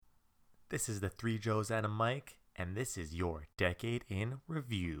This is the Three Joes and a Mike, and this is your Decade in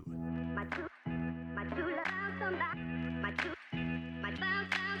Review. My true love found somebody. My found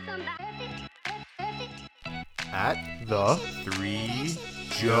somebody. At The Three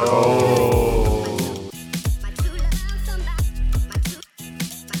Joes. My true love found somebody. My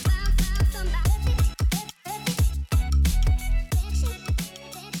found somebody.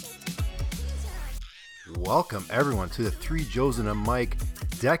 Welcome everyone to the Three Joes and a Mike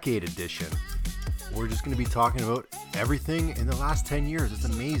Decade Edition. We're just going to be talking about everything in the last 10 years. It's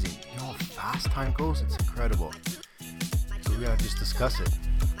amazing. You know how fast time goes? It's incredible. So we got to just discuss it.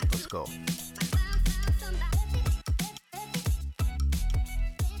 Let's go.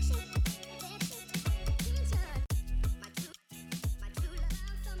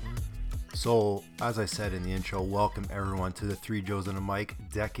 So, as I said in the intro, welcome everyone to the Three Joes and a Mike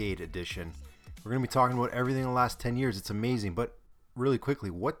Decade Edition. We're going to be talking about everything in the last 10 years. It's amazing. But really quickly,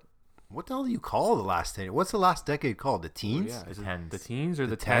 what the hell do you call the last 10 years? What's the last decade called? The teens? Yeah, is The it tens. the teens or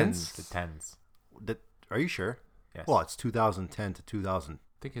The the tens? tens? The tens. Are you sure? Yes. Well, it's 2010 to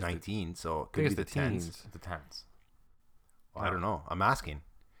 2019, I think it's so it I could think be the it's the tens. teens. The tens. I don't know. I'm asking.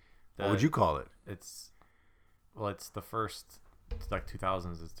 The- What would you call it? It's the first. It's like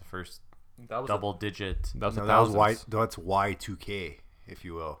 2000s. It's the first That was double digit. That was No, the that was thousands. that's Y2K, if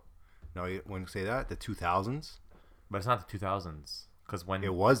you will. No, you wouldn't say that. The 2000s. But it's not the 2000s. Because when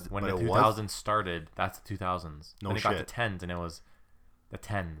It was when but the it was- 2000s started, that's the 2000s. No then it got to shit. tens, and it was the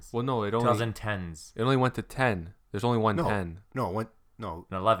tens. Well, no, it only 2010s. it only went to 10. There's only one No, 10. no, it went no.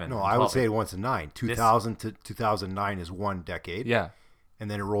 And 11. No, and I would 12. say it went to 9. 2000 to 2009 is one decade. Yeah, And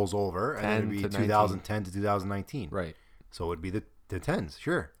then it rolls over, and then it'd 10 be to 2010 to 2019. right. So it'd be the tens,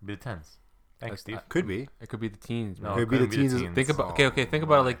 sure. It'd be the tens. Thanks, That's- Steve. Could be. It could be the teens. No, Man. Could be the couldn't teens. Think about Oh, think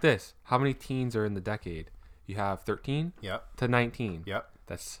about it my. like this. How many teens are in the decade? You have 13 Yep. to 19. Yep.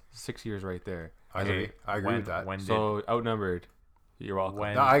 That's 6 years right there. I agree. I agree when, with that. When did, So outnumbered. You're welcome.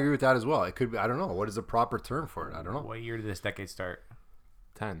 when, No, I agree with that as well. It could be. I don't know. What is the proper term for it? I don't know. what year did this decade start?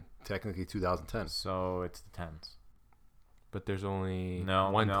 10. Technically 2010. So it's the tens. But there's only No,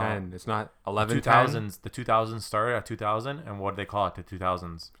 one no. 10. It's not 11 2000s. The 2000s started at 2000, and what do they call it? The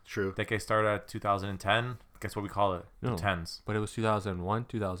 2000s. True. Decade started at 2010. Guess what we call it? No. The tens. But it was 2001,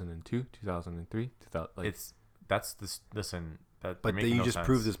 2002, 2003, 2000. Like, That's this. Listen, that. But you're then making you no just sense.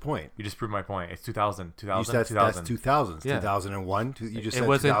 proved this point. You just proved my point. It's 2000, 2000, You said 2000. that's 2000s. Yeah. 2001. You just it said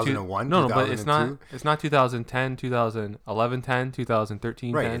wasn't 2001. No, but it's 2002. not. It's not 2010, 2011, 10,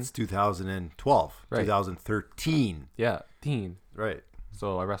 2013, Right. 10. It's 2012. Right. 2013. Yeah, teen. Right.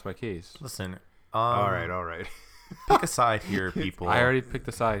 So I rest my case. Listen. All right. All right. Pick a side here, people. I already picked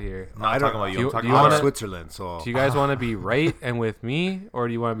a side here. I'm not I talking don't- about Do you. you- I'm talking do you I'm about wanna- Switzerland, so Do you guys want to be right and with me, or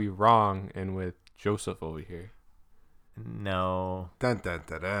do you want to be wrong and with Joseph over here? No. Dun, dun,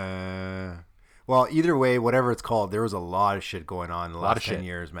 dun, dun. Well, either way, whatever it's called, there was a lot of shit going on in the A lot of last 10 shit.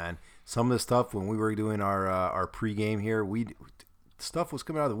 years, man. Some of the stuff when we were doing our pregame here, stuff was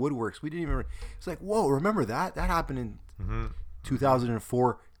coming out of the woodworks. We didn't even. It's like, whoa, remember that? That happened in Mm-hmm.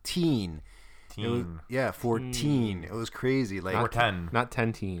 2014. It was, Teen. yeah, 14. It was crazy. Like, 410. Not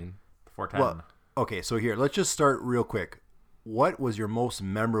 10 teen. 410. well, okay, so here, let's just start real quick. What was your most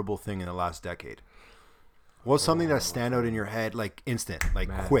memorable thing in the last decade? What's something that stand out in your head, like instant, like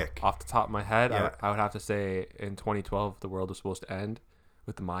Man, quick? Off the top of my head, Yeah. I would have to say in 2012 the world was supposed to end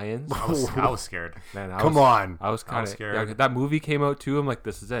with the Mayans. I was scared. Man, Come on. I was kind of scared. Yeah, that movie came out too. I'm like,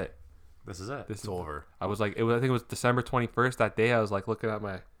 this is it. This is it. This It's is over. I was like, I think it was December 21st. That day, I was like looking at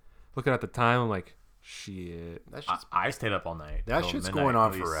the time. I'm like, shit. That I, shit's, I stayed up all night. that till shit's midnight going on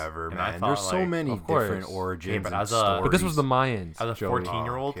at least. forever, And I man. thought, There's so like, many of course. different origins. Okay, but and as a- stories. But this was the Mayans. As a Joey.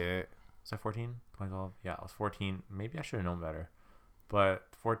 14-year-old, Okay. was I 14? 2012? Yeah, I was 14. Maybe I should have known better. But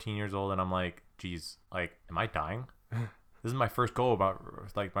 14 years old, and I'm like, geez, like, am I dying? This is my first goal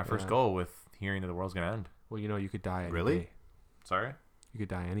Yeah. goal with hearing that the world's gonna end. Well, you know, you could die any Really? day. Sorry. You could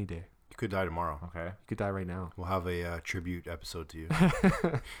die any day. You could die tomorrow. Okay. You could die right now. We'll have a tribute episode to you.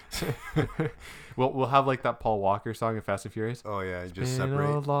 We'll have like that Paul Walker song in Fast and Furious. Oh yeah, just Been a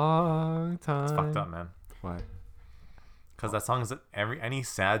separate. long time. It's fucked up, man. Why? Because that song is any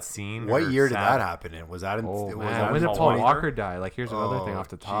sad scene. What or year did sad- that happen in? Was that in? Oh was man, that when in did Paul Paul 20? Walker die? Like, here's another thing Oh, off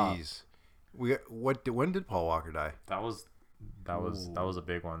the top. jeez. When did Paul Walker die? That was a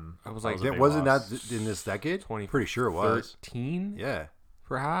big one. I was That like, a That big wasn't loss. that in this decade? 20 Pretty sure it was. 13, Yeah,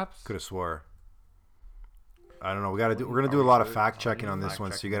 perhaps. could have swore. I don't know. We're gonna do a lot of fact checking on this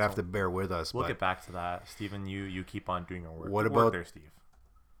one, so you're gonna have to bear with us. We'll But get back to that, Stephen. You keep on doing your work. What Good work about- there, Steve?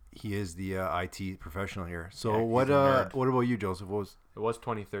 he is the IT professional here. So Yeah, he's what? a nerd. What about you, Joseph? What was? It was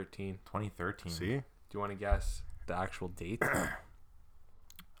 2013. 2013. See? Do you want to guess the actual date?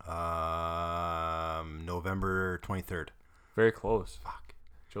 November 23rd. Very close. Fuck.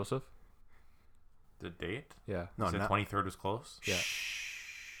 Joseph? The date? Yeah. No, You said not. 23rd was close. Yeah.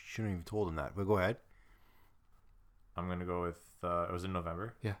 Shouldn't have even told him that. But go ahead. I'm gonna go with. It was in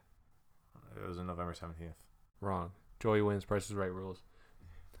November. Yeah. It was in November 17th. Wrong. Joey wins. Price is Right rules.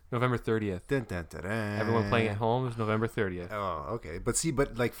 November 30th. Dun, dun, dun, dun. Everyone playing at home is November 30th. Oh, okay. But see,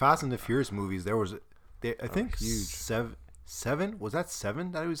 like Fast and the Furious movies, there was, I think huge. seven. Was that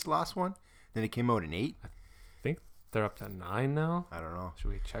 7? That was the last one. Then it came out in 8. I think they're up to 9 now. I don't know.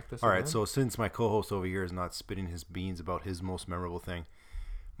 Should we check this? All right. again? So since my co-host over here is not spitting his beans about his most memorable thing,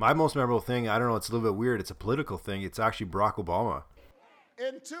 my most memorable thing, I don't know. It's a little bit weird. It's a political thing. It's actually Barack Obama.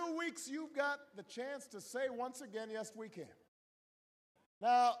 In 2 weeks, you've got the chance to say once again, yes, we can.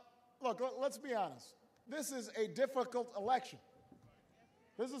 Now, look, let's be honest. This is a difficult election.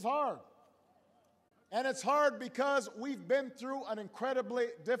 This is hard. And it's hard because we've been through an incredibly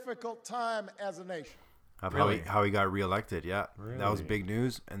difficult time as a nation. Of Really? how he got reelected. Yeah, that was Really? big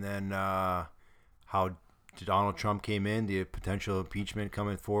news. And then how Donald Trump came in, the potential impeachment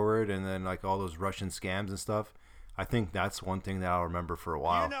coming forward, and then like all those Russian scams and stuff. I think that's one thing that I'll remember for a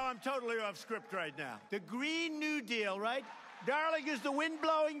while. You know I'm totally off script right now. The Green New Deal, right? Darling, is the wind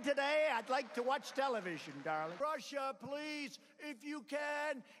blowing today? I'd like to watch television, darling. Russia, please, if you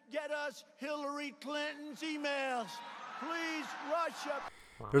can, get us Hillary Clinton's emails. Please, Russia.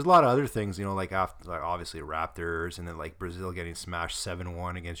 There's a lot of other things, you know, like after, like obviously Raptors, and then like Brazil getting smashed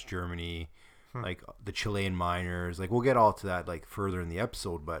 7-1 against Germany, like the Chilean miners. Like we'll get all to that like further in the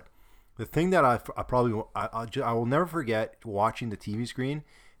episode, but the thing that I will never forget watching the TV screen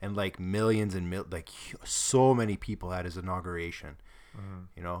and like millions and so many people at his inauguration.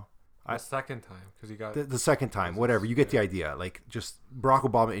 You know, the second time because he got the second time, whatever, you get the idea. Like just Barack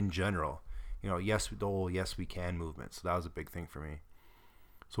Obama in general. You know, the whole "Yes We Can" movement. So that was a big thing for me.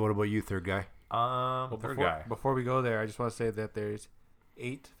 So what about you, third guy? Third guy. Before we go there, I just want to say that there's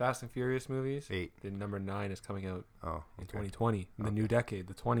 8 Fast and Furious movies. 8. The number 9 is coming out Oh, in okay. 2020, in the new decade,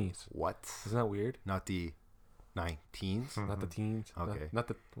 the 20s. What? Isn't that weird? Not the 19s? Not the teens. Okay. Not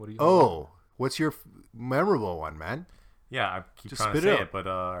the. What do you? Oh, what's your memorable one, man? Yeah, I keep Just trying to spit it say out. it,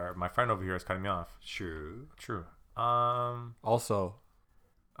 but my friend over here is cutting me off. True. True. Also,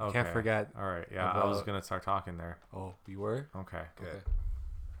 Okay. can't forget All right. Yeah, I was about- gonna start talking there. oh, you were. Okay. Okay.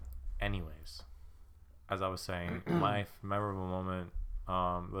 Anyways, as I was saying, my memorable moment.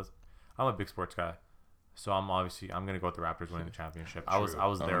 I'm a big sports guy, so I'm gonna go with the Raptors winning the championship. I was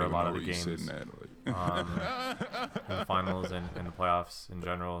there a lot of the games, in the finals and in the playoffs in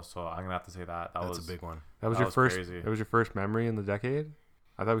general. So I'm gonna have to say that That's was a big one. That was That your was first. crazy. That was your first memory in the decade.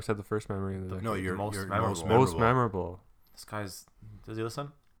 I thought we said the first memory in the decade. No, your most most memorable. memorable. most memorable. This guy's. Does he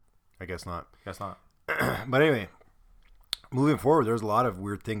listen? I guess not. Guess not. But anyway, moving forward, there's a lot of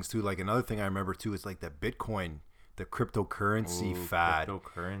weird things too. Like another thing I remember too is like the Bitcoin, the cryptocurrency Ooh, fad,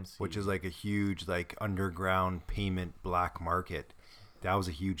 cryptocurrency, which is like a huge like underground payment black market. That was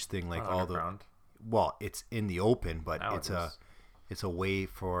a huge thing. Like Not all underground. well, it's in the open, but Now it's it a is. it's a way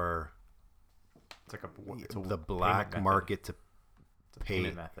for It's like it's a the payment black method. market to It's a pay.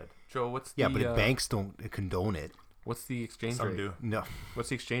 payment method. Joe, what's yeah, the, but banks don't condone it. What's the exchange Some rate? do. No, What's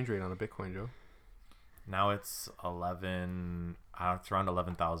the exchange rate on a Bitcoin, Joe? Now it's 11. It's around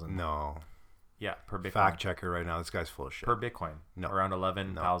 11,000. no. Yeah, per Bitcoin. Fact checker right now. This guy's full of shit. Per Bitcoin. No. Around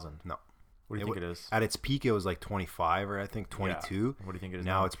 11,000. No. What do you think it is? At its peak, it was like 25 or I think 22. What do you think it is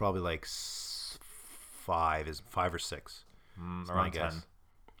Now now? it's probably like 5 or 6. That's my around guess. 10.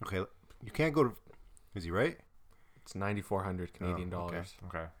 Okay, you can't go to. Is he right? It's 9,400 Canadian Oh, okay. dollars.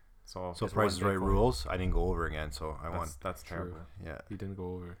 Okay. So So Just Price one is Right Bitcoin. rules. I didn't go over again, so I won. that's terrible. Yeah. You didn't go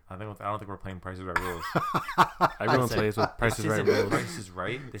over. I don't think we're playing Price is Right rules. Everyone Listen, plays with Price this is Right isn't rules. Price is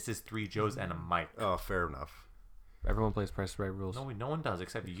Right. This is 3 Joes and a mic. Oh, fair enough. Everyone plays Price is Right rules. No one does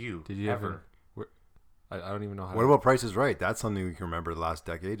except you. Did you ever? I don't even know how. What about Price is Right? That's something we can remember the last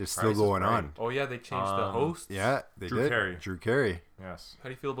decade. It's still Price is going Right. on. Oh yeah, they changed the host. Yeah, they Drew did. Carey. Drew Carey. Yes. How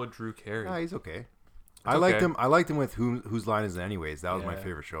do you feel about Drew Carey? Yeah, he's okay. I liked okay. him. I liked him with Whose Line Is It Anyways. That was my Yeah.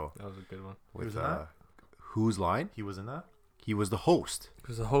 favorite show. That was a good one. With was in that? Whose Line? He was in that. He was the host. He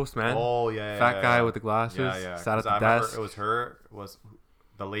was the host, man. Oh yeah. Fat guy with the glasses. Yeah, yeah. Sat at 'Cause the I remember desk. It was her. Was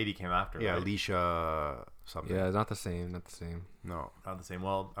the lady came after? Yeah, right? Alicia something. Yeah, it's not the same. Not the same. No. Not the same.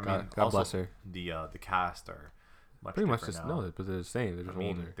 Well, I God- mean, God also bless her. The cast are much Pretty much different just now. no, but they're the same. They're I just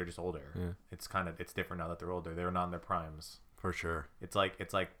mean, older. they're just older. Yeah. It's different now that they're older. They were not in their primes. For sure. It's like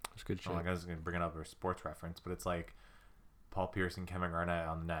It's good shit. oh my god, I was gonna bring it up a sports reference, but it's like Paul Pierce and Kevin Garnett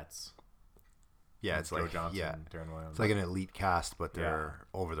on the Nets. Yeah, and it's Joe like Johnson, yeah, Darren Williams. it's like an elite cast, but they're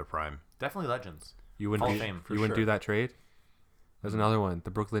over their prime. Definitely legends. You wouldn't Hall do, of Fame, for you wouldn't sure. do that trade. There's another one,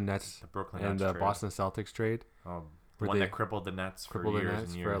 the Brooklyn Nets The Brooklyn and Nets the trade. Boston Celtics trade. Oh, the Where one they that crippled the Nets for Crippled the years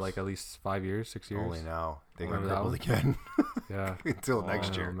Nets and years. for like at least 5 years, 6 years. Only now they got Remember that crippled one? again Yeah. until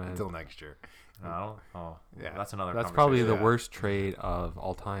next Oh, year. man. Until next year. I don't. Oh, Yeah. That's another. That's probably the conversation. worst trade of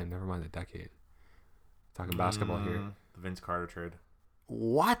all time. Never mind the decade. Talking basketball here. The Vince Carter trade.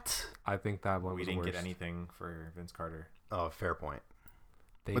 What? I think that one We was the didn't worst. get anything for Vince Carter. Oh, fair point.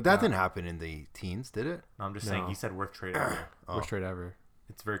 They But that got didn't happen in the teens, did it? No, I'm just saying. No. He said worst trade ever. Worst trade ever.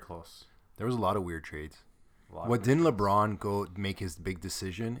 It's very close. There was a lot of weird trades. A lot of What weird didn't trades. LeBron go make his big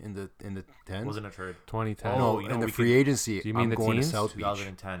decision in the tens? Wasn't a trade. 2010. Oh, No, you know, in the we free could- agency. Do you mean I'm the going teens? to South Beach.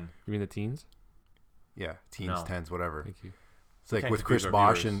 2010. You mean the teens? Yeah, teens, No. tens, whatever. Thank you. It's like can't with confuse Chris our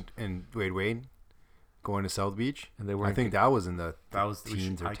Bosh viewers. and Wade Wade going to South Beach. And they I weren't. think that was in the That was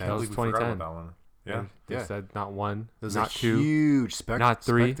teens or I tens. can't was believe we forgot 2010. about that one. Yeah. They Yeah. said not one, It was not a two, huge not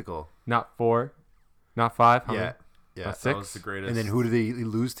three. spectacle. not four, not five. How Yeah, many? yeah. Not That was six. the greatest. And then who did he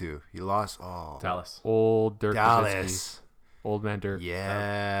lose to? He lost. Oh, Dallas. Old Dirk Nowitzki. Dallas. Old man Dirk.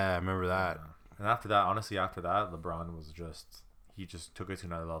 Yeah, I remember that. And after that, honestly, after that, LeBron was just he just took it to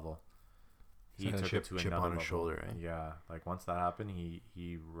another level. He Had a took chip- it to chip another on his level. shoulder, right? Yeah, like once that happened,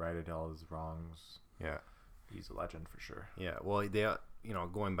 he righted all his wrongs. Yeah, He's a legend for sure. yeah. Well, they,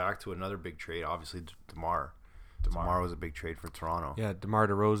 going back to another big trade, obviously DeMar. DeMar was a big trade for Toronto. Yeah, DeMar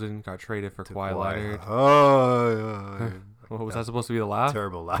DeRozan got traded for Kawhi Leonard. Oh, What was that supposed to be the laugh?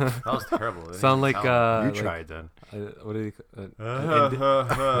 terrible laugh. That was terrible. It didn't Sound even like you like, tried then. what did he?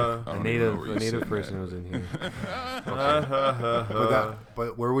 sound. A native person was in here.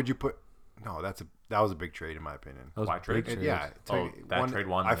 But where would you put? No, that was a big trade in my opinion. That was Why a big trade? trade. Yeah, that trade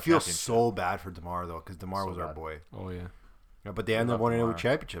won I the feel championship. so bad for DeMar though, because DeMar So was our bad. boy. Oh yeah. Yeah, but they ended up love winning it with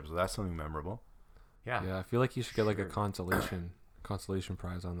DeMar. championships, so that's something memorable. Yeah. Yeah, I feel like he should get like a Sure. consolation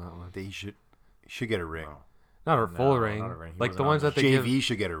prize on that one. They should get a ring. No. Not a full No, ring. not a ring. He Like the wasn't ones on that they JV give.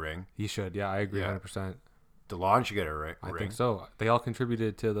 should get a ring. He should. Yeah, I agree Yeah. 100%. DeLon should get a ring. I think so. They all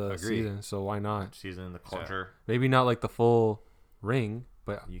contributed to the Agreed. season, so why not? Season, the culture. Maybe not like the full ring,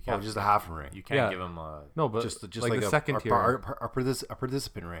 but You Oh, can't just a half a ring. You can't Yeah. give him a. no, but Just like the second tier. a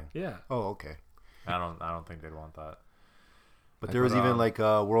participant ring. Yeah. Oh, okay. I don't think they'd want that. But there was But, even like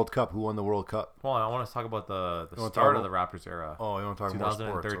a World Cup. Who won the World Cup? Well, I want to talk about the You wanna start talk of the Raptors era. Oh, you want to talk more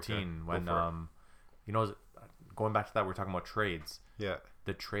sports? 2013 Okay. when Go for it. you know, going back to that, we're talking about trades. Yeah.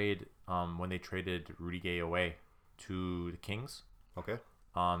 The trade when they traded Rudy Gay away to the Kings, Okay.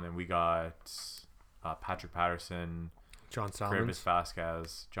 and we got Patrick Patterson, John Gravis Salmons.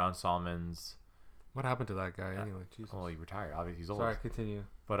 Vasquez, John Solomons. What happened to that guy anyway? Jesus. Oh, he retired. Obviously, he's old. Sorry, continue.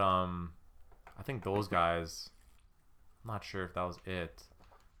 But I think those guys. I'm not sure if that was it,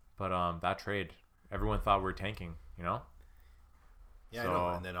 but that trade, everyone thought we were tanking. You know. Yeah, So, I know.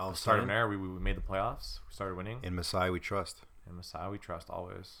 And then all of a started sudden, there. We made the playoffs. We started winning. in Masai we trust. And Messiah, we trust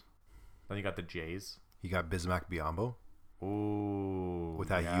always. Then you got the Jays. You got Bismack Biyombo. Ooh. With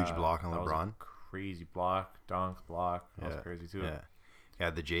that huge block on that was a LeBron. crazy block, dunk, block. That Yeah. was crazy too. Yeah. Yeah,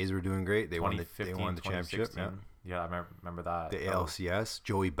 the Jays were doing great. They won the 2015, championship. Yeah. 2016. Yeah, I remember that. The That was- ALCS.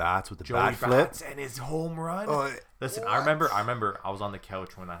 Joey Bats with the Joey bat flip. Bats and his home run. Oh, Listen, what? I remember I was on the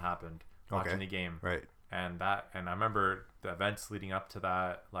couch when that happened, watching Okay. the game. Right. And I remember the events leading up to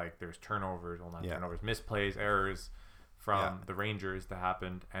that, like there's turnovers, well not Yeah. turnovers, misplays, errors from Yeah. the Rangers that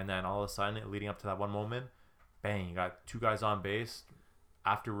happened, and then all of a sudden, leading up to that one moment, bang, you got two guys on base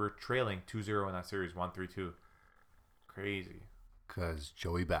after we're trailing 2-0 in that series, 1-3-2. Crazy, Because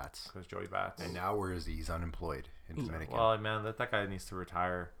Joey Bats. because Joey Bats. And now where is he? He's unemployed in Dominican. Well, man, that guy needs to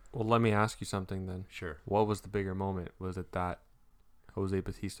retire. Well, let me ask you something then. Sure. What was the bigger moment? Was it that Jose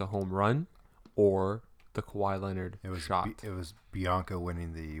Bautista home run or the Kawhi Leonard It was shot? it was Bianca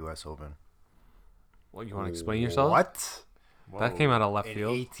winning the U.S. Open. Well, you want to explain yourself? What? That came out of left An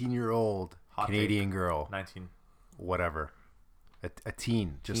field. 18-year-old Hot Canadian girl, 19. whatever, a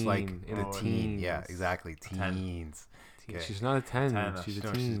teen, just Teen, like in the the teen. Yeah, teens. exactly. 10. Teens. Okay. She's not a 10. 10, She's a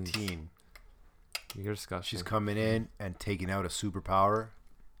No, teen. she's a teen. You're disgusting. She's coming in and taking out a superpower,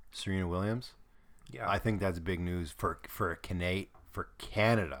 Serena Williams. Yeah, I think that's big news for Canada.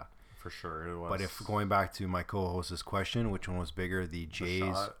 for sure it was. But if going back to my co-host's question, which one was bigger, the Jays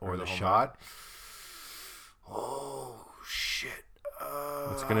shot or or the the home shot? Oh shit!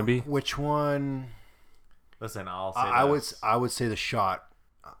 What's it gonna be? Which one? listen, I'll say I would say the shot.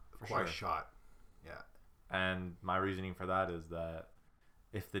 For Why sure. shot? Yeah. And my reasoning for that is that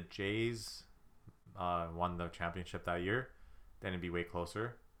if the Jays won the championship that year, then it'd be way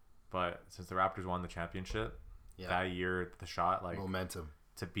closer. But since the Raptors won the championship that year, the shot, like Momentum.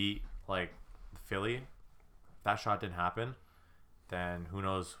 to beat like Philly, if that shot didn't happen, then who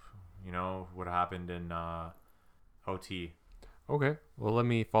knows, what happened in OT. Okay. Well, let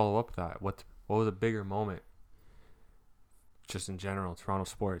me follow up that. What was a bigger moment? Just in general, Toronto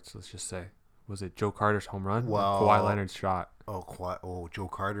sports. Let's just say, was it Joe Carter's home run Well- or Kawhi Leonard's shot? Joe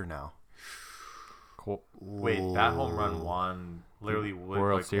Carter now. Wait, that home run won literally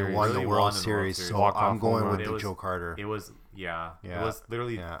World Series. Won the literally World won Series, so Walk-off I'm going home with run. the It was- Joe Carter. It was Yeah. It was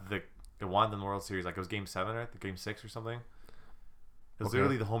literally Yeah. the won the World Series. Like it was Game 7, right? The Game 6 or something. It was Okay.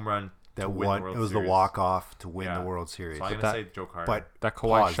 literally the home run that to win won. the World it was Series. the walk off to win Yeah. the World Series. So I'm But gonna that- say Joe Carter. But That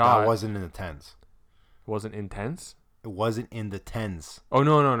Kawhi pause, shot that wasn't in the tens. wasn't intense. It wasn't in the tens. Oh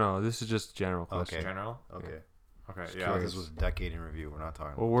no! This is just general question. Okay. general. Okay. Okay, Just yeah. curious. This was a decade in review. We're not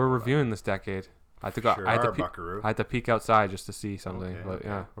talking. Well, about we're 25. reviewing this decade. I had to go. Sure I had to are, peek. Buckaroo. I had to peek outside just to see something. Okay, but okay.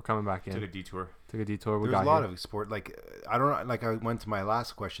 yeah, we're coming back in. Took a detour. Took a detour. We There's got a lot here. of sport. Like I don't know. Like I went to my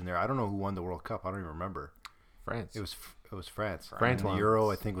last question there. I don't know who won the World Cup. I don't even remember. France. It was France. France And won. the Euro,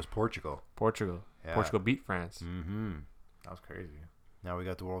 I think, was Portugal. Portugal. Yeah. Portugal beat France. Mm-hmm. That was crazy. Now we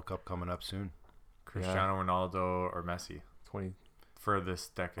got the World Cup coming up soon. Cristiano Ronaldo or Messi 20. for this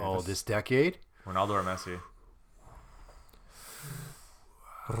decade. Oh, this decade? Ronaldo or Messi?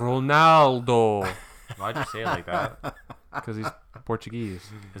 Ronaldo, Why'd you say it like that? because he's Portuguese.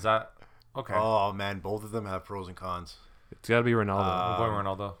 Is that okay? Oh man, both of them have pros and cons. It's got to be Ronaldo. I'm going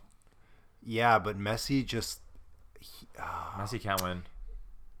Ronaldo. Yeah, but Messi just Messi can't win.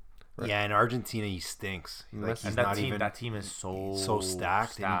 yeah, in Argentina he stinks. Like Messi- he's And not even that team is so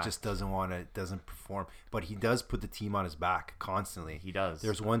stacked, and he just doesn't perform. But he does put the team on his back constantly. He does.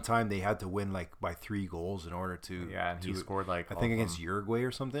 There's one time they had to win like by 3 goals in order to Yeah, and he scored like I all think of against them. Uruguay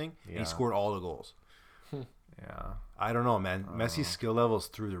or something. And Yeah. he scored all the goals. Yeah. I don't know, man. Messi's skill level is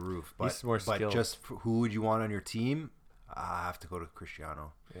through the roof. But, He's more but skilled. just who would you want on your team? I have to go to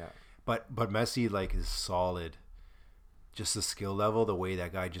Cristiano. Yeah. But Messi like is solid. Just the skill level, the way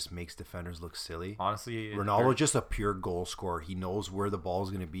that guy just makes defenders look silly. Honestly, Ronaldo just a pure goal scorer. He knows where the ball is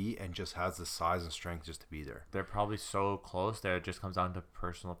going to be and just has the size and strength just to be there. they're probably so close that it just comes down to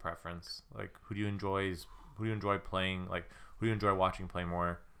personal preference. Like who do you enjoy playing? Like who do you enjoy watching play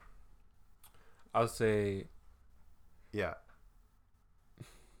more? I would say Yeah.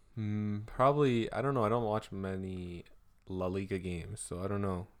 probably. I don't know. I don't watch many La Liga games, so I don't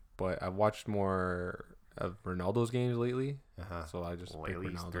know. But I've watched more of Ronaldo's games lately, Uh-huh. so I just pick Lately,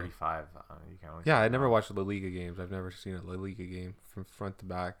 he's Ronaldo. 35. You can only Yeah, say I never that. watched La Liga games. I've never seen a La Liga game from front to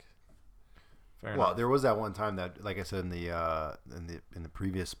back. Fair Well, enough. there was that one time that, like I said in the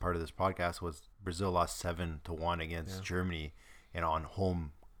previous part of this podcast, was Brazil lost 7-1 against Germany, and on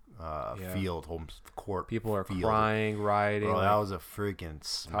home field, home court. People are field. crying, rioting. Bro, that like, was a freaking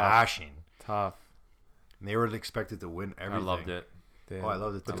smashing. tough. And they were expected to win I everything. loved it. Oh, I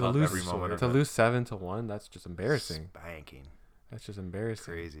loved it But too. to loved lose, every moment of to it. lose 7-1, that's just embarrassing. Spanking. That's just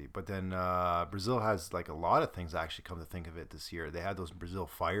embarrassing. Crazy. But then Brazil has like a lot of things, actually, come to think of it, this year. They had those Brazil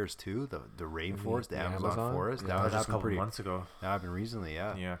fires too, the rainforest, the the Amazon Amazon? forest. Yeah. That That was was just a happened couple pretty. months ago. That happened recently,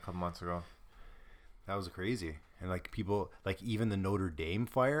 yeah. Yeah, a couple months ago. That was crazy. And like people, like even the Notre Dame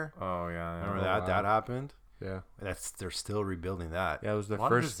fire. Oh yeah. Remember Oh, that? wow. That happened. Yeah, They're still rebuilding that. yeah. It was the A lot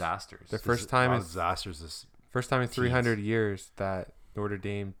of first disasters. the first A time lot in of disasters. This 300 years that Notre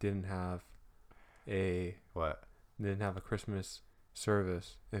Dame didn't have a what? Christmas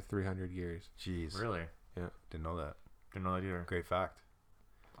service in 300 years. Jeez, Really? didn't know that. Didn't know that either. Great fact.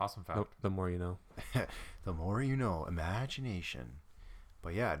 Awesome fact. Nope, the more you know. The more you know, imagination.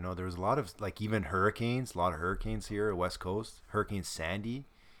 But yeah, no, there was a lot of like even hurricanes, a lot of hurricanes here, West Coast. Hurricane Sandy,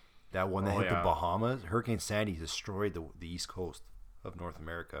 that one that Oh, hit the yeah. Bahamas. Hurricane Sandy destroyed the East Coast of North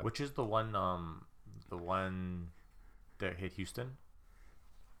America. Which is the one that hit Houston?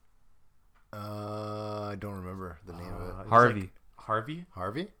 I don't remember the name of It it. was Harvey. like Harvey?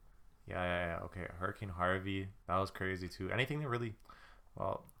 Harvey? Yeah. Okay, Hurricane Harvey. That was crazy too. Anything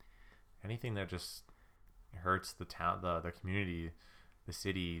that just hurts the town, the community, the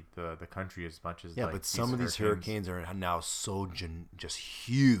city, the country as much as Yeah, like, but some of these hurricanes are now so just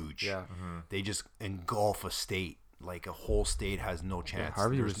huge. Yeah. They just engulf a state. Like a whole state has no chance.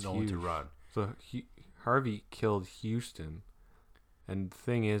 Harvey There's was no one to huge. run. So Harvey killed Houston, and the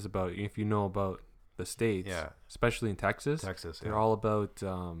thing is about if you know about the states, Yeah. especially in Texas, Texas, they're yeah. all about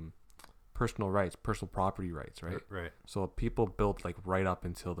personal rights, personal property rights, right? Right. So people built like right up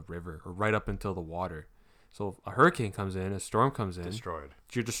until the river or right up until the water. So if a hurricane comes in, a storm comes in, Destroyed.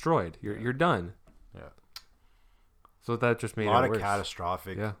 you're destroyed. You're done. Yeah. So that just made A lot it of worse.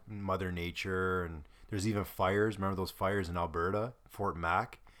 catastrophic Yeah. Mother Nature, and there's even fires. Remember those fires in Alberta, Fort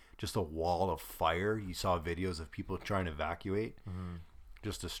Mac? Just a wall of fire. You saw videos of people trying to evacuate.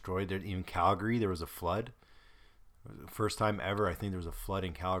 Just destroyed. There, even Calgary, there was a flood. First time ever, I think there was a flood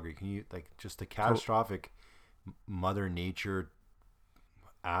in Calgary. Can you like just a catastrophic Mother Nature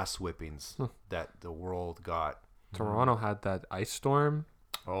ass whippings that the world got. Toronto had that ice storm,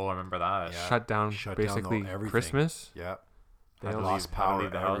 Oh, I remember that. Yeah. shut down Shut down basically everything. Christmas. Yeah. They Had to lost leave, power had to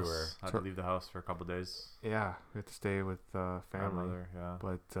leave the everywhere. house. Had to leave the house for a couple days. Yeah, we had to stay with family. Grandmother, yeah.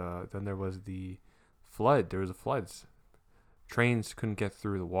 But then there was the flood. There was a floods. Trains couldn't get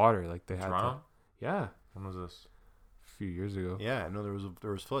through the water. Like they had Toronto? to. Yeah, When was this? a few years ago. Yeah, no, there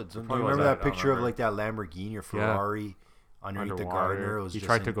was floods. Do you probably was remember that, that I don't picture of remember. like that Lamborghini or Ferrari underneath the Gardner? It was He just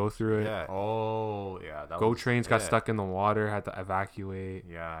tried to in- go through it. Yeah, Oh, yeah. That Go was, trains got yeah. stuck in the water. Had to evacuate.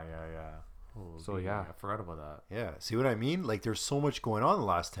 Yeah. Holy, So, yeah. I forgot about that. yeah. See what I mean? Like there's so much going on in the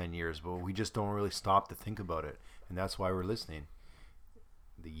last 10 years, but we just don't really stop to think about it, and that's why we're listening.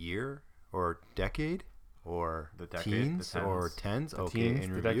 The year or decade or The decade, teens the or tens. tens. The Okay, teens, in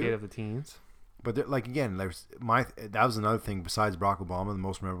the review. decade of the teens. But like again, that was another thing besides Barack Obama. The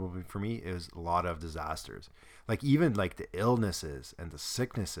most memorable for me is a lot of disasters. Like even like the illnesses and the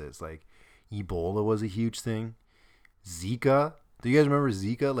sicknesses. Like Ebola was a huge thing. Zika. Do you guys remember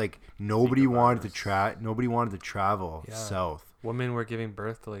Zika? Like nobody Zika wanted virus. nobody wanted to travel Yeah. south. Women were giving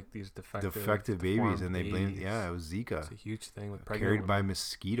birth to like these Defective babies, deformed and they blamed. babies. Yeah, it was Zika. It's a huge thing with pregnant Carried by women.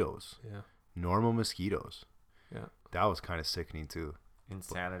 mosquitoes. Yeah, Normal mosquitoes. yeah. That was kind of sickening too.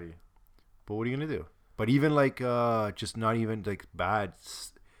 Insanity. But what are you gonna do? But even like just not even like bad.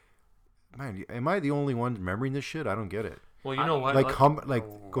 Man, am I the only one remembering this shit? I don't get it. Well, you know what? Like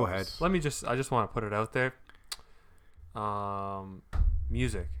let, go ahead. let me just. I just want to put it out there.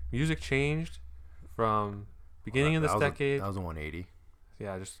 Music changed from beginning of this That was decade. that was a 180.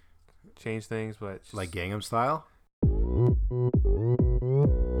 Yeah, just changed things, but just, Like Gangnam Style.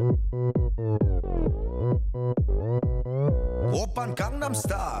 Oppan Gangnam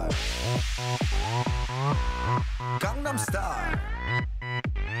Style. Gangnam Style.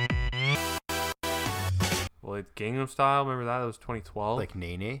 well, it's Gangnam Style. Remember that? That was 2012. Like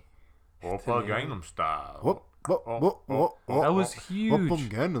Nene. Oppa Gangnam Style. Whoop, whoop, whoop, whoop, whoop, that was whoop, huge. whoop,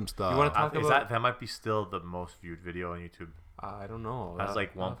 Gangnam Style. You wanna talk Is about- that might be still the most viewed video on YouTube? I don't know. That's That-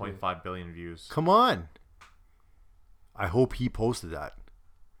 like that'll be- 1.5 billion views. Come on. I hope he posted that.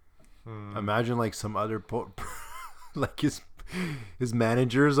 Imagine like some other like his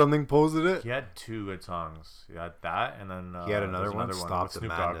manager or something posted it. He had two good songs. He had that, and then He had there's another one. Stop with the Snoop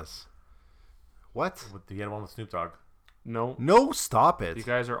Dogg. madness. What? He had one with Snoop Dogg. No, No, stop it. you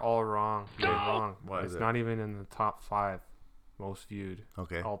guys are all wrong. You're wrong. What It's is it? not even in the top 5 most viewed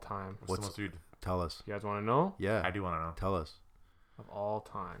Okay, all time. What's What's- the most viewed? tell us. You guys want to know? Yeah, I do want to know. tell us. Of all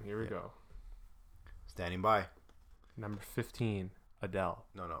time. Here we go. Standing by. Number 15, Adele.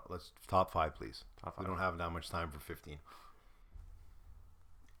 No. Let's top 5, please. Top We five. don't have that much time for 15.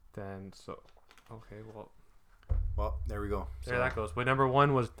 Then okay, well Well, there we go. there that goes. But number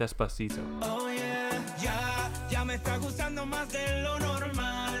 1 was Despacito. Oh yeah, ya me está gustando más de lo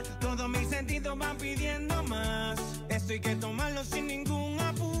normal. Todos mis sentidos van pidiendo más. Esto hay que tomarlo sin ningún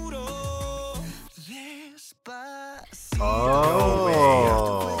apuro. Despacito.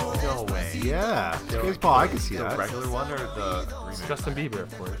 Oh, No way. yeah. It's Paul, I can see The that. regular one or the remix? Justin Bieber,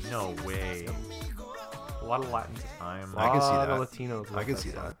 of course. No way. A lot of Latin. I'm I can see lot that. of Latinos. I love can see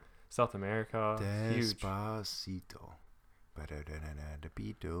song. that. South America, huge. Despacito.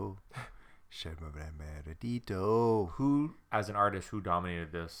 Ba-da-da-da-da-da-beedo. Shabba-ba-da-ba-da-dee-do. who, as an artist, who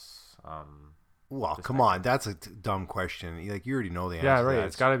dominated this? Well, This come decade. on. That's a dumb question. Like, you already know the answer. Yeah, to right. that.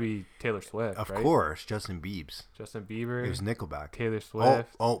 It's got to be Taylor Swift. Of right? course, Justin Biebs. Justin Bieber, It was Nickelback. Taylor Oh,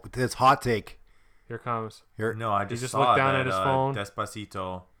 Swift. oh, that's hot take. Here comes. Here. No, I just just saw looked down that, at his phone.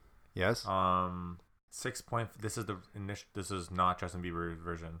 Despacito. Yes. 6 point. This is the initial. This is not Justin Bieber's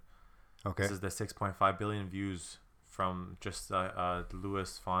version. Okay. This is the 6.5 billion views from just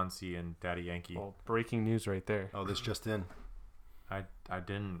Louis Fonsi and Daddy Yankee. Well, breaking news right there. Oh, this just in. I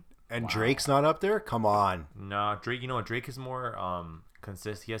didn't. And Wow. Drake's not up there? Come on. No, Drake. You know what? Drake is more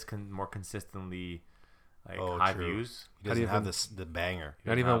consist. He has more consistently like Oh, high true. views. He How do doesn't you have even- the banger.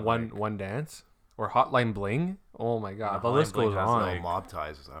 Not He's even not one like- one dance or Hotline Bling. Oh my God, the Hotline list Bling goes has, on. like- Oh, Mob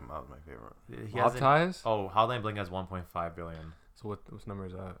Ties is that was my favorite. He Mob hasn't- Ties. Oh, Hotline Bling has 1.5 billion. So what number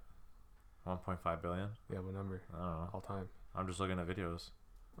is that? 1.5 billion. Yeah, what number? I don't know. All time. I'm just looking at videos.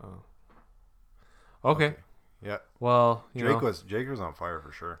 Oh. Okay. Yeah. Well, you know, Drake was on fire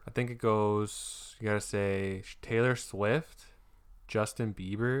for sure. I think it goes. You gotta say Taylor Swift, Justin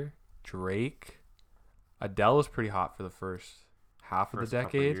Bieber, Drake, Adele was pretty hot for the first half of First the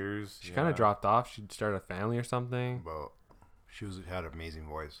couple decade. years, She kind yeah. of dropped off. She started a family or something. But she had an amazing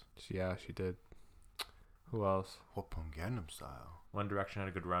voice. Yeah, she did. Who else? Whoopum Gangnam Style. One Direction had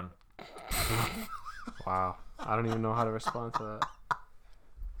a good run. Wow, I don't even know how to respond to that.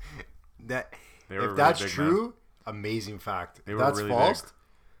 That They were if really that's big, true, amazing fact. They If were that's really false,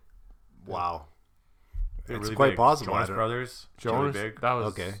 Wow. They're It's really quite big. possible. Jonas I don't- Brothers, Jonas, really big. that was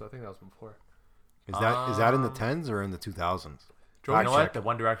Okay. I think that was before. Is that in the tens or in the 2000s? You know Fact what? check. The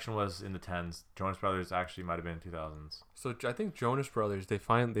One Direction was in the 10s. Jonas Brothers actually might have been 2000s. So I think Jonas Brothers they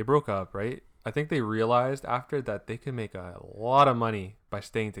broke up, right? I think they realized after that they could make a lot of money by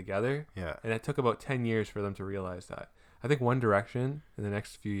staying together. Yeah. And it took about 10 years for them to realize that. I think One Direction in the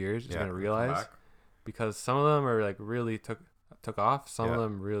next few years is Yeah, going to come realize back. because some of them are like really took off, some of Yeah.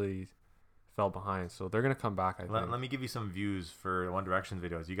 them really fell behind. So they're going to come back, I think. Let me give you some views for One Direction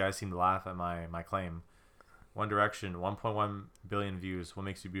videos. You guys seem to laugh at my claim. One Direction, 1.1 billion views. What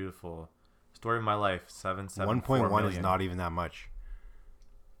Makes You Beautiful? Story of My Life, 7.74 1.1 is million. not even that much.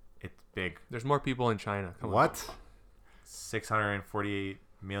 It's big. There's more people in China. Come on. What? 648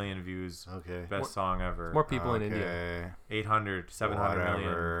 million views. Okay. Best song ever. More people in India. 800, 700 million,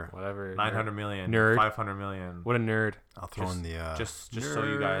 Whatever. Whatever. 900 million, Nerd. 500 million. What a nerd. I'll throw in the. Just so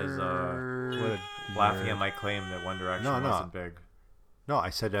you guys What a laughing nerd. at my claim that One Direction No, no. wasn't big. No, I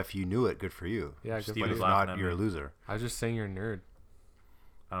said if you knew it, good for you. Yeah, good Steve for But was if you. laughing not, at you're a me. loser. I was just saying you're a nerd.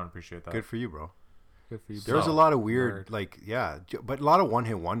 I don't appreciate that. Good for you, bro. Good for you. There's So, a lot of weird, nerd. like, yeah, but a lot of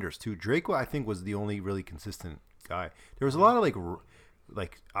one-hit wonders too. Drake, I think, was the only really consistent guy. There was a lot of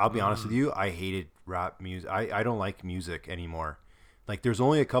like I'll be honest with you, I hated rap music. I don't like music anymore. Like, there's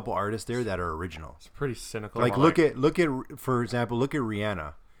only a couple artists there that are original. It's pretty cynical. Like, look at for example, look at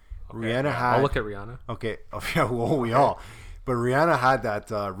Rihanna. Rihanna yeah. had. I'll look at Rihanna. Okay, oh, yeah, well, we all. But Rihanna had that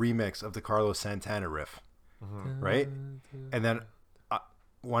remix of the Carlos Santana riff, right? And then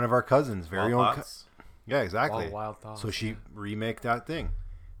one of our cousins, very Wild own. Thoughts? Yeah, exactly. Wild Thoughts, So she remake that thing.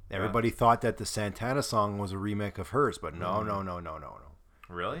 Everybody thought that the Santana song was a remake of hers, but no.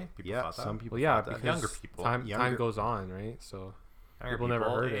 Really? People Yeah, thought that? some people. Well, yeah, thought that. because Younger people. time Younger. goes on, right? So Younger people never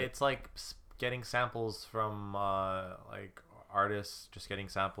heard it. It's like getting samples from like artists, just getting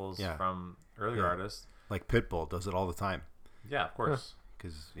samples Yeah. from earlier Yeah. artists. Like Pitbull does it all the time Yeah, of course.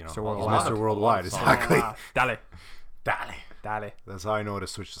 because Mr. he's Worldwide. Mr. Worldwide. A lot of Exactly. Dale, Dale. dale. That's how I know to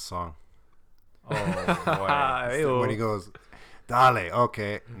switch the song. Oh boy. Ew. When he goes, Dale.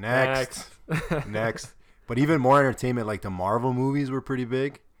 Okay, next. Next. But even more entertainment, like the Marvel movies were pretty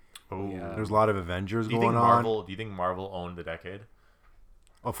big. Oh. Yeah. There's a lot of Avengers Do you going think on. Marvel? Do you think Marvel owned the decade?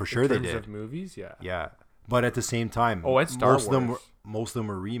 Oh, for In sure they terms did. of movies, yeah. Yeah, but at the same time, Oh, and Star most of them Wars. most of them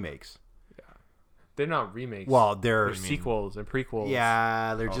were remakes. They're not remakes. Well, they're What do you mean? sequels and prequels.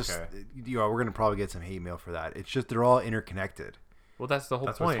 yeah, they're just Okay. we're gonna probably get some hate mail for that. It's just they're all interconnected. Well, that's the whole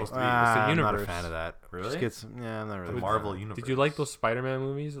That's what point. it's It's supposed to be. the I'm not a universe. fan of that. Really? Just get some, yeah, I'm not The really. a fan Marvel of that. universe. Did you like those Spider-Man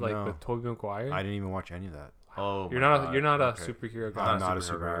movies, like No. with Tobey Maguire? I didn't even watch any of that. Oh, You're my not. God. You're not a Okay. superhero guy. I'm not not a a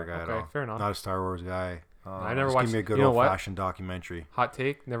superhero guy at Okay, all. fair enough. Not a Star Wars guy. I never Just watched. give me a good you know old what? fashioned documentary. Hot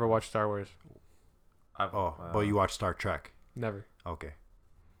take: never watched Star Wars. Oh, but you watch Star Trek. Never. Okay.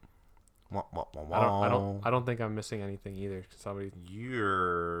 Wah, wah, wah, I don't think I'm missing anything either. Somebody.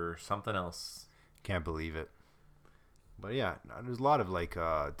 You're something else. Can't believe it. But yeah, no, there's a lot of like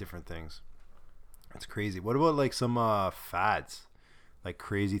different things. It's crazy. What about like some fads, like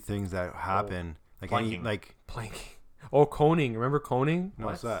crazy things that happen, like any planking. like Planking. Oh, coning. Remember coning?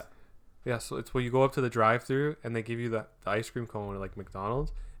 what's that? Yeah, so it's when you go up to the drive-through and they give you the ice cream cone like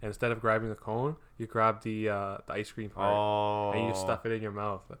McDonald's, and instead of grabbing the cone, you grab the ice cream part Oh. and you just stuff it in your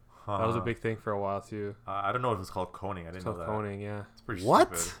mouth. That was a big thing for a while too. I don't know if it's called coning. I didn't know So that. coning, yeah, It's pretty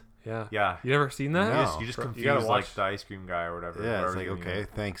What? stupid. yeah, Yeah. You never seen that? No. You just Bro, confuse you gotta like watch- the ice cream guy or whatever. Yeah, it's whatever like you're giving okay, you.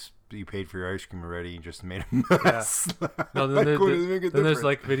 thanks. You paid for your ice cream already. You just made a mess. No, then, Like, there- what does it make a then there's difference?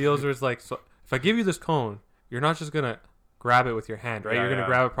 like videos where it's like, so if I give you this cone, you're not just gonna grab it with your hand, right? Yeah, You're gonna yeah.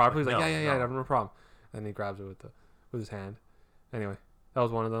 grab it properly. He's like, No, yeah, no. no problem. And he grabs it with his hand. Anyway, that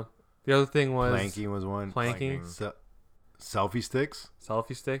was one of them. The other thing was Planking was one. planking. Se- selfie sticks.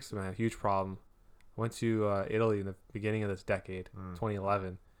 Selfie sticks, man, huge problem. Went to Italy in the beginning of this decade,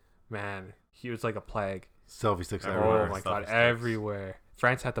 2011. Man, he was like a plague. Selfie sticks Everywhere. everywhere. Oh my selfie god, sticks. everywhere.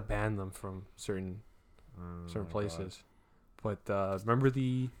 France had to ban them from certain my God. places. But remember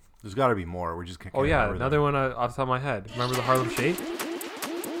the? There's got to be more. We just can't. Oh yeah, remember another them. one off the top of my head. Remember the Harlem Shake?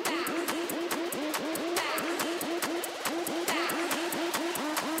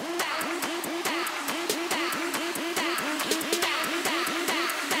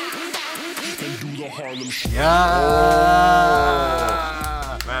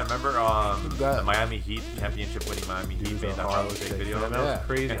 Yeah. Man, remember that? the Miami Heat championship winning Miami Heat made that Harlem Shake video? Yeah, that was Yeah.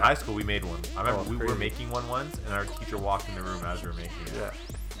 crazy. In high school, we made one. I remember Oh, we were crazy. making one once, and our teacher walked in the room as we were making it. Yeah.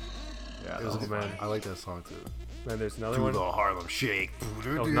 Yeah, It was that was man. fun. I like that song too. Then there's another Do one. the Harlem Shake.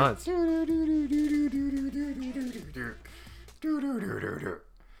 That was nuts. I don't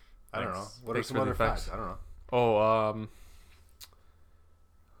know. Thanks. What are Thanks some for other the facts? facts. I don't know. Oh,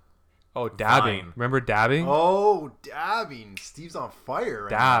 Oh, dabbing. Vine. Remember dabbing? Oh, dabbing. Steve's on fire right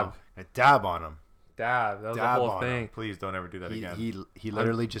Dab. now. I dab on him. Dab. That was Dab the whole on thing. Please don't ever do that again. He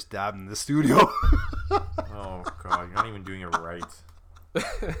literally just dabbed in the studio. Oh god, you're not even doing it right.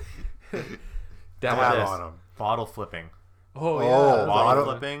 Dab. Dab This. on him. Bottle flipping. Oh, yeah. Oh, Bottle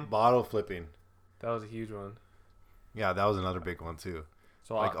flipping. Bottle flipping. That was a huge one. Yeah, that was another big one too.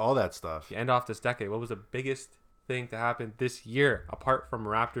 So, Like all that stuff. to end off this decade, what was the biggest thing to happen this year, apart from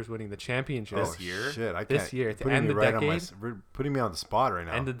Raptors winning the championship? This year? Shit, I can't. This year, to putting end me the right on my decade? putting me on the spot right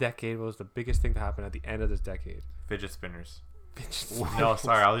now. End of the decade, what was the biggest thing to happen at the end of this decade? Fidget spinners. No,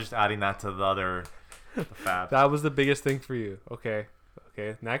 sorry, I was just adding that to the other fab. That was the biggest thing for you. Okay.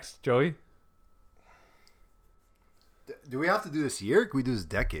 Okay. Next, Joey. Do we have to do this year? Or can we do this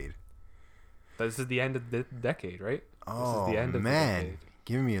decade? This is the end of the decade, right? Oh this is the end of man, the decade.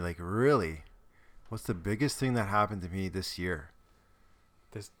 give me like really. What's the biggest thing that happened to me this year?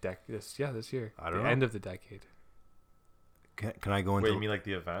 This year. I don't the know. end of the decade. Can I go into? Wait, you mean like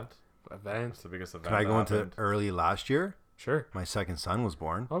the event? Event. It's the biggest event. Can I that go into happened. early last year? Sure. My second son was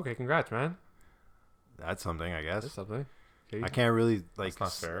born. Okay, congrats, man. That's something, I That's guess. something. Okay, I can't really like. That's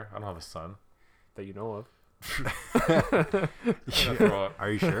not fair. I don't have a son. that you know of. I'm gonna throw up. Are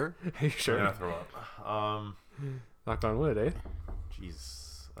you sure? Are you I'm sure? gonna throw up. Knock on wood, eh?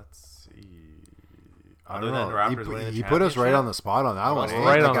 Jeez. Let's see. I Other don't than know. Raptors winning the He put us right on the championship? spot on that one. else eh? do I-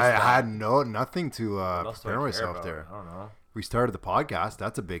 Right Like, on the I spot. had nothing to What else do I prepare care myself about? there. I don't know. We started the podcast.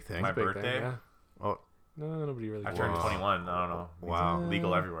 That's a big thing. My Big birthday? thing, yeah. Oh, No, nobody really. I cares. turned 21. I don't know. Wow.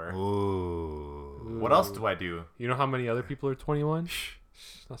 Legal everywhere. ooh. What else do I do? You know how many other people are 21?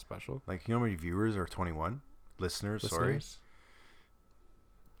 It's not special. Like, you know how many viewers are 21? Listeners, sorry. Listeners.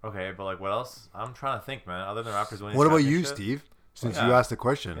 Okay, but like what else? I'm trying to think, man. Other than Raptors winning. What the about you, championship? Steve? Since Yeah. you asked the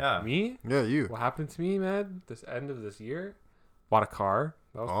question. Yeah. Me? Yeah, you. What happened to me, man? This end of this year, bought a car.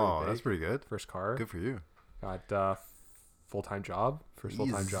 That was Oh, pretty that's big. pretty good. First car. Good for you. Got full-time job. First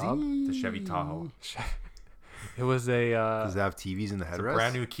full-time job. The Chevy Tahoe. It was a Does it have TVs in the It's a headrest?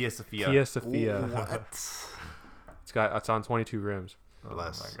 brand new Kia Sophia. Kia Sophia. What? It's on 22 rims.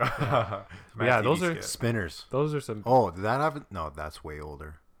 Bless. Oh my god. Yeah, those are- Spinners. Those are some. Oh, did that happen? No, that's way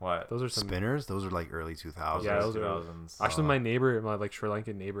older. What? Those are some. Spinners? Those are like early 2000s. Yeah, those are- 2000s. Actually, my neighbor, my like Sri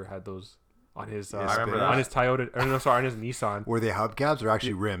Lankan neighbor, had those on his. Yeah, I remember on that. his Toyota. Or no, sorry, on his Nissan. Were they hubcaps or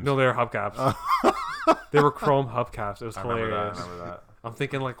actually rims? No, they were hubcaps. They were chrome hubcaps. It was I remember hilarious. that. I remember that. I'm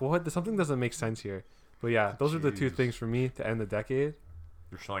thinking like, what? Something doesn't make sense here. But yeah, those are the two Jeez. things for me to end the decade.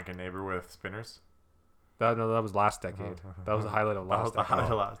 Your Sri Lankan neighbor with spinners. That was last decade. That was the highlight of That last was the decade.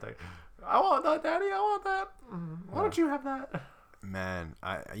 highlight of last day. I want that, Daddy. I want that. Why don't you have that? Man,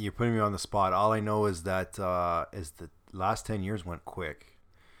 you're putting me on the spot. All I know is that is the last 10 years went quick.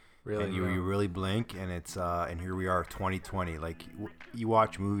 Really, And you really blink, and it's and here we are, 2020. Like you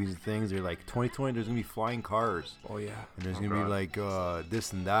watch movies and things, they're like 2020. There's gonna be flying cars, Oh yeah. and there's Oh, gonna God. be like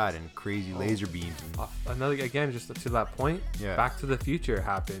this and that, and crazy laser beams. And, Another again, just to that point. Yeah. Back to the Future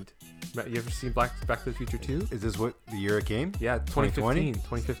happened. You ever seen Back to the Future 2? is this what the year it came? Yeah, 2020?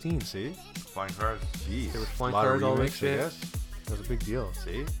 2015. See, Flying cars. jeez, They were flying a lot cars, of all that remakes, I shit. guess. That was a big deal.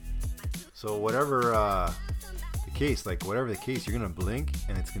 See, so whatever the case, whatever the case, you're gonna blink,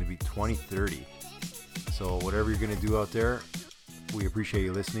 and it's gonna be 2030. So whatever you're gonna do out there, we appreciate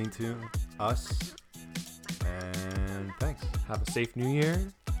you listening to us, and thanks. Have a safe New Year.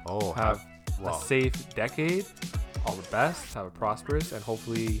 Oh, Have wow. a safe decade. All the best. Have a prosperous, and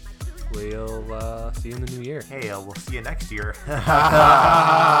hopefully we'll see you in the new year. Hey, we'll see you next year.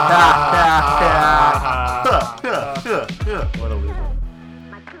 What a loser.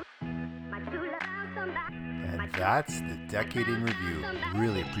 And that's the decade in review.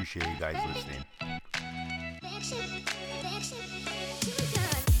 Really appreciate you guys listening.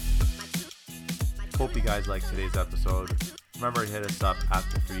 Hope you guys liked today's episode. Remember to hit us up at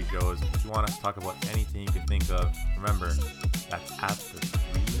the Three Joes. If you want us to talk about anything you can think of, remember, that's at the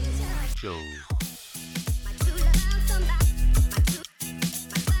Three Joes.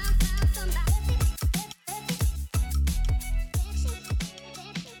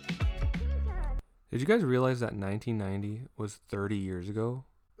 Did you guys realize that 1990 was 30 years ago,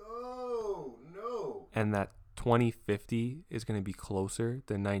 Oh no! and that 2050 is going to be closer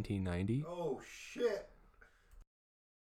than 1990? Oh shit!